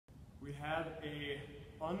have a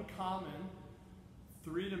uncommon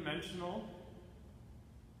three-dimensional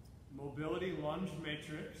mobility lunge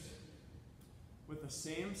matrix with the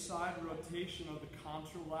same side rotation of the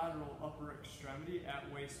contralateral upper extremity at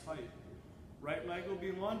waist height. Right leg will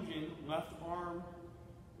be lunging, left arm,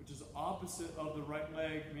 which is opposite of the right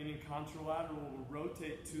leg, meaning contralateral, will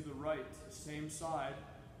rotate to the right, same side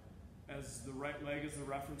as the right leg is the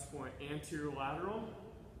reference point. Anterior lateral,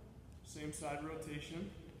 same side rotation.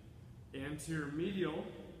 Anterior medial,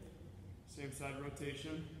 same side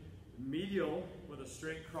rotation. Medial with a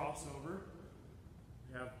straight crossover.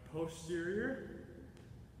 We have posterior,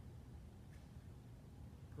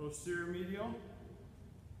 posterior medial,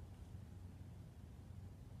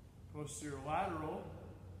 posterior lateral,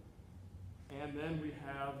 and then we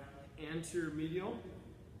have anterior medial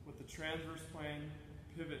with the transverse plane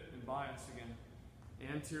pivot and bias again.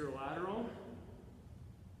 Anterior lateral,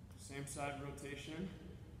 same side rotation.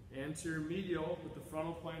 Anterior medial with the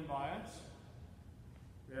frontal plane bias.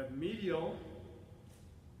 We have medial,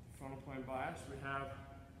 frontal plane bias. We have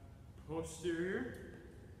posterior,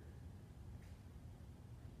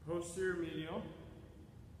 posterior medial,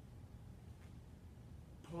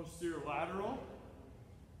 posterior lateral,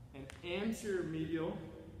 and anterior medial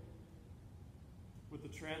with the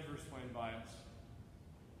transverse plane bias.